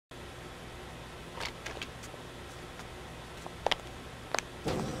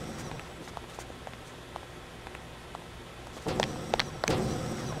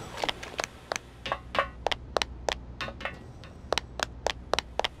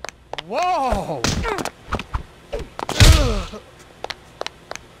Whoa!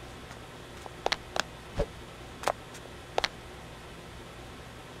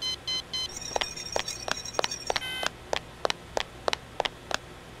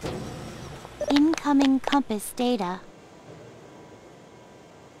 Incoming compass data.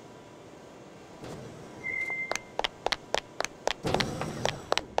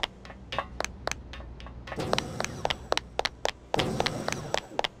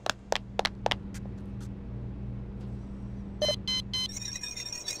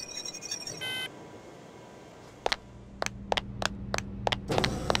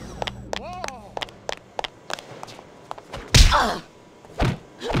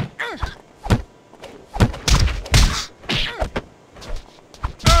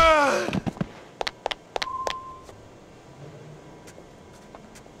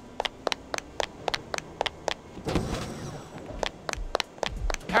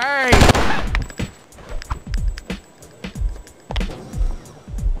 Hey!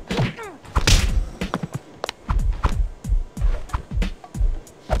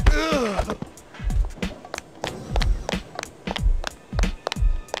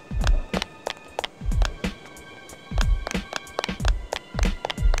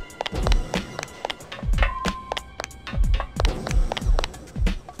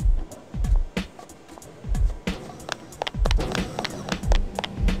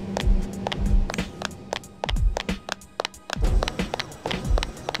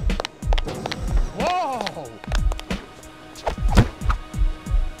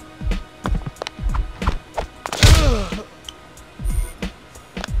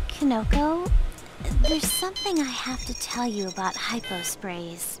 Kinoko, there's something I have to tell you about hypo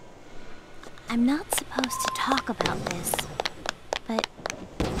sprays. I'm not supposed to talk about this, but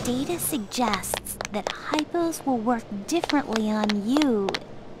data suggests that hypos will work differently on you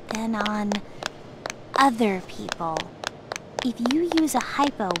than on other people. If you use a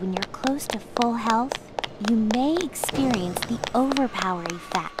hypo when you're close to full health, you may experience the overpower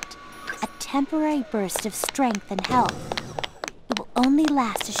effect, a temporary burst of strength and health. It will only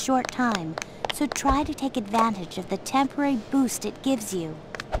last a short time, so try to take advantage of the temporary boost it gives you.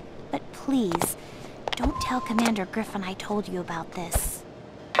 But please, don't tell Commander Griffin I told you about this.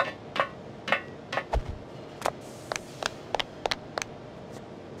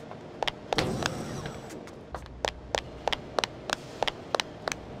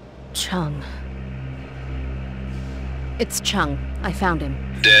 Chung. It's Chung. I found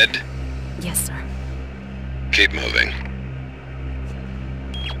him. Dead? Yes, sir. Keep moving.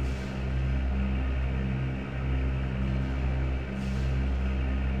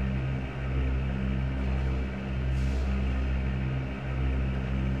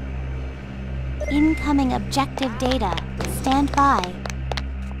 Incoming objective data. Stand by.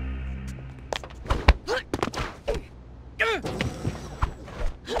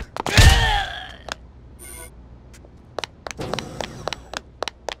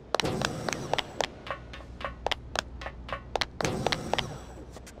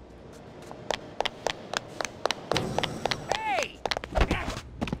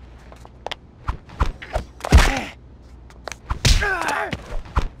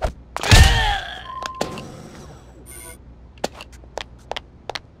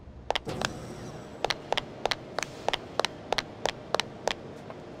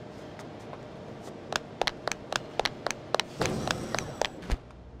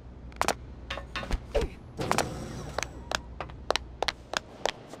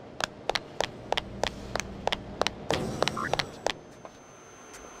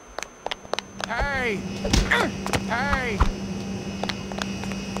 Hey! Hey!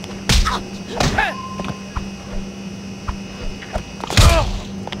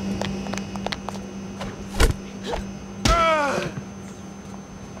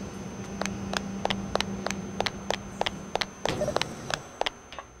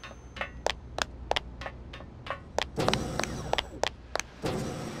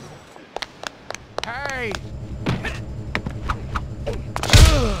 Hey!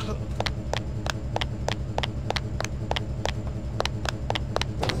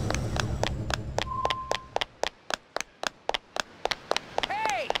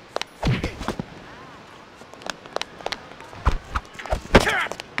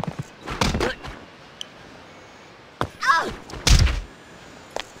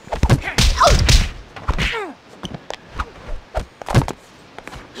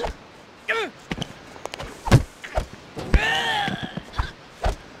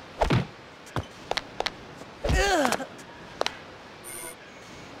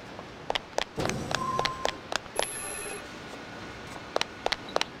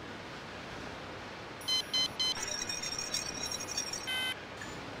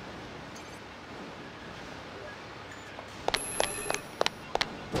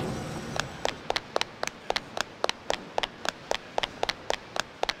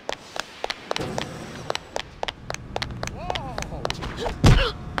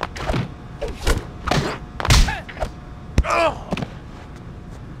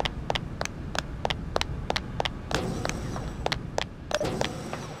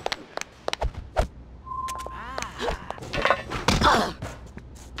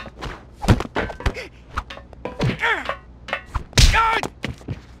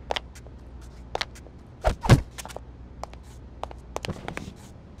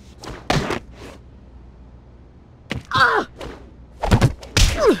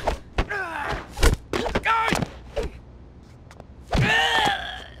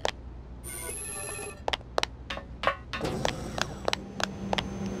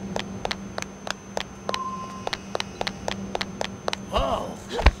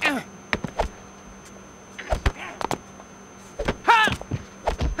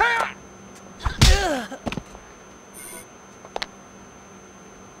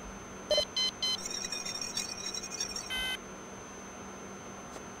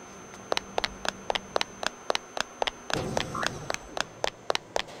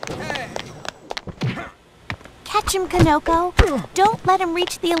 Catch him, Kanoko. Don't let him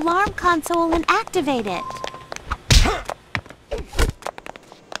reach the alarm console and activate it.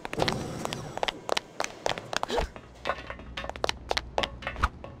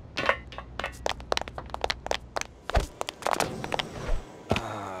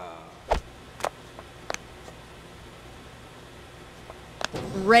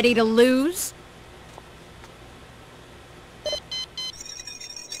 Ready to lose?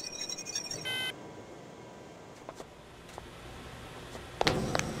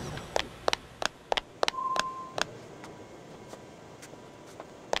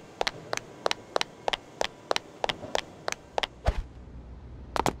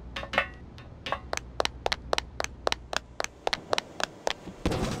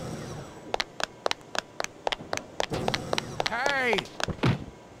 Hey!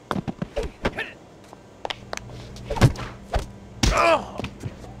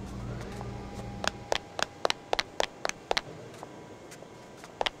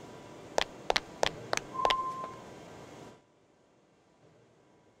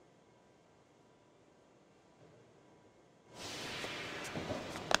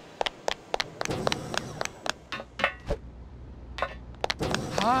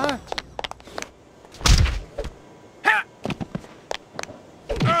 Huh?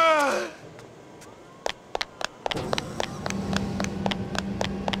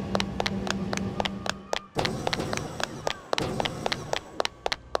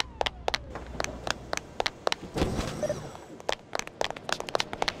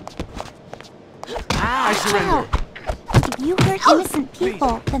 I surrender. If you hurt innocent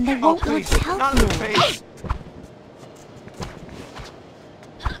people, then they won't want to help Not in the you. face.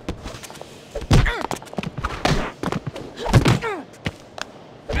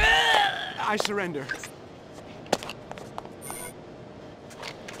 I surrender.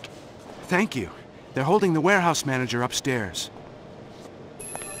 Thank you. They're holding the warehouse manager upstairs.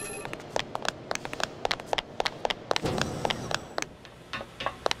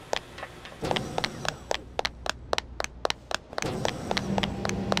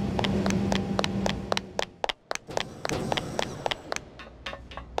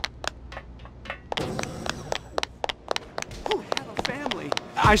 I have a family.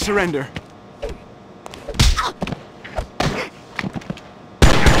 I surrender.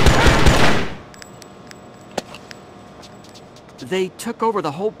 They took over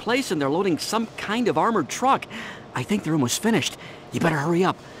the whole place and they're loading some kind of armored truck. I think the room was finished. You better hurry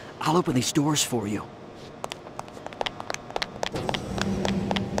up. I'll open these doors for you.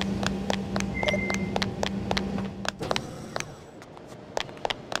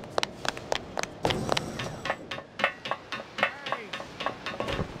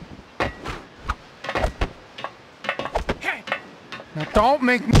 Now don't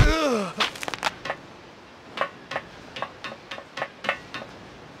make me... Ugh.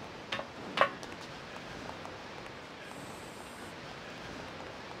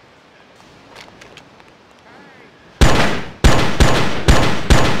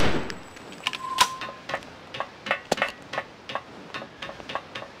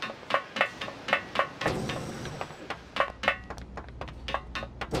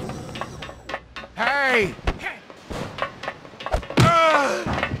 Hey!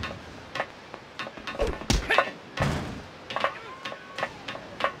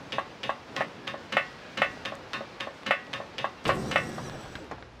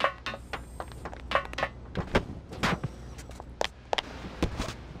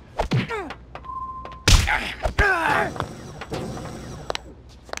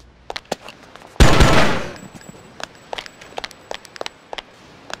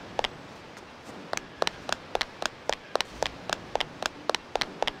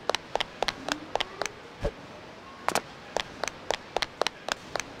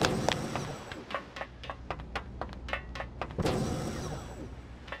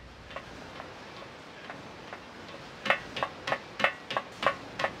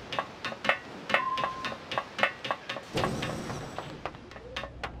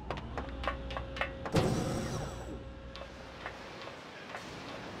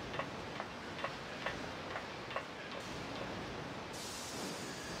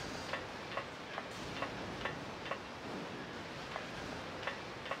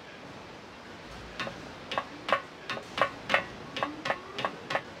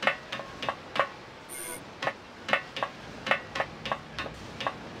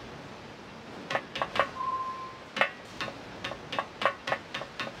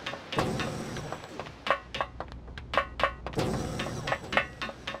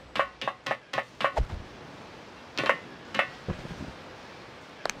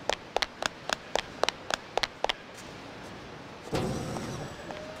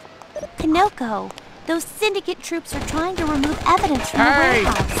 Kanoko, those Syndicate troops are trying to remove evidence from the Hey!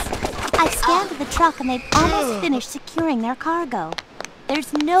 warehouse. I've scanned the truck and they've almost finished securing their cargo.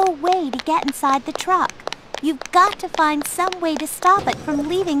 There's no way to get inside the truck. You've got to find some way to stop it from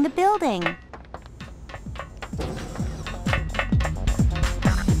leaving the building.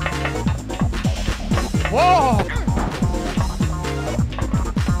 Whoa!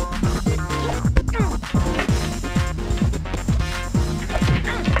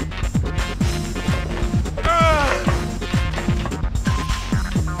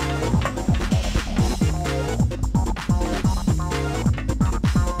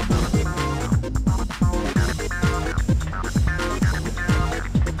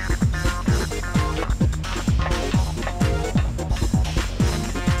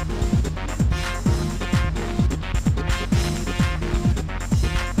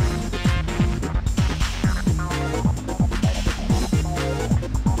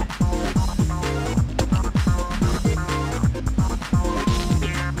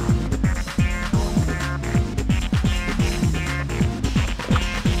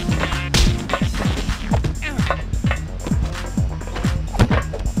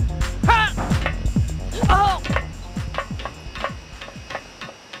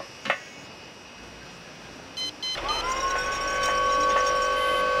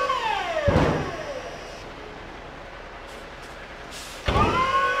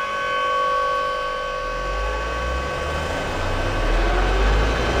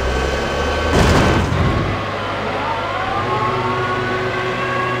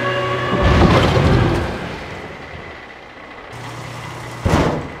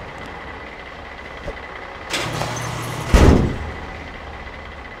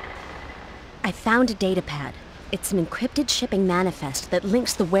 I found a datapad. It's an encrypted shipping manifest that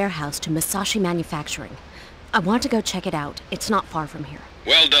links the warehouse to Musashi Manufacturing. I want to go check it out. It's not far from here.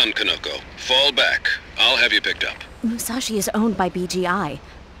 Well done, Kanoko. Fall back. I'll have you picked up. Musashi is owned by BGI.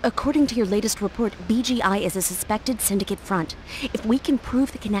 According to your latest report, BGI is a suspected Syndicate front. If we can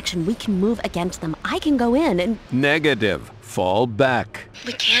prove the connection, we can move against them. I can go in and... Negative. Fall back.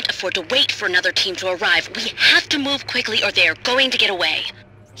 We can't afford to wait for another team to arrive. We have to move quickly or they're going to get away.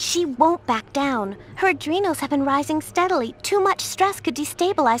 She won't back down. Her adrenals have been rising steadily. Too much stress could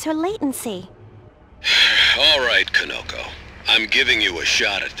destabilize her latency. All right, Kanoko. I'm giving you a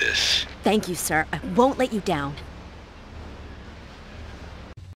shot at this. Thank you, sir. I won't let you down.